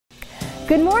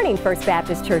Good morning, First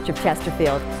Baptist Church of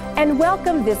Chesterfield, and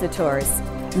welcome visitors.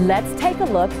 Let's take a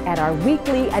look at our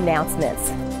weekly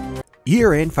announcements.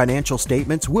 Year-end financial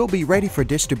statements will be ready for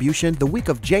distribution the week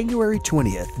of January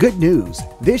 20th. Good news!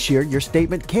 This year, your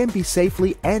statement can be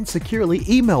safely and securely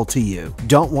emailed to you.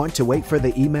 Don't want to wait for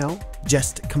the email?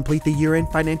 Just complete the year-end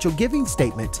financial giving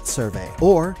statement survey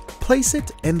or place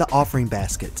it in the offering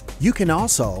basket. You can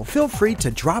also feel free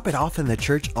to drop it off in the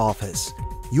church office.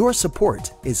 Your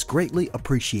support is greatly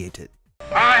appreciated.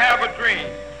 I have a dream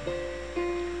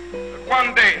that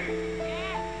one day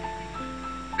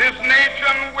this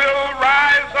nation will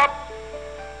rise up,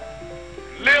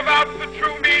 live out the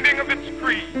true meaning of its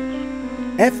creed.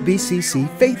 FBCC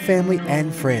Faith, Family,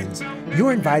 and Friends,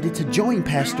 you're invited to join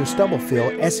Pastor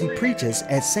Stubblefield as he preaches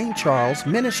at St. Charles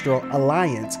Ministerial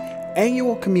Alliance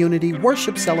Annual Community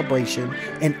Worship Celebration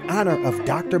in honor of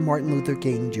Dr. Martin Luther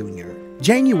King Jr.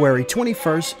 January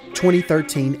 21st,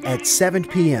 2013 at 7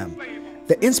 p.m.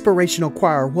 The Inspirational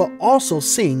Choir will also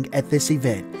sing at this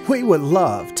event. We would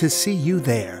love to see you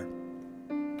there.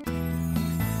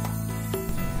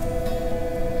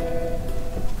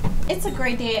 It's a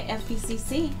great day at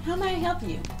FBCC. How may I help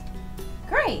you?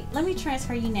 Great, let me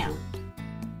transfer you now.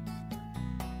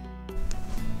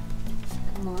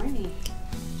 Good morning.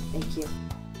 Thank you.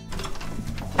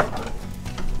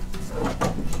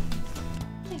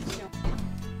 Thanks, Joe. Thank you.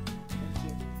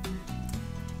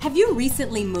 Have you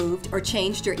recently moved or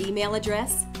changed your email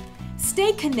address?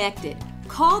 Stay connected.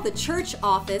 Call the church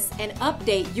office and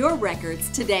update your records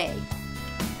today.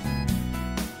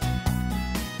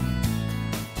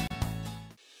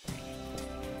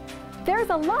 There's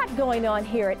a lot going on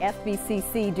here at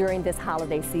FBCC during this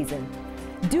holiday season.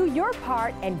 Do your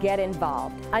part and get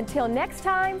involved. Until next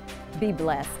time, be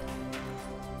blessed.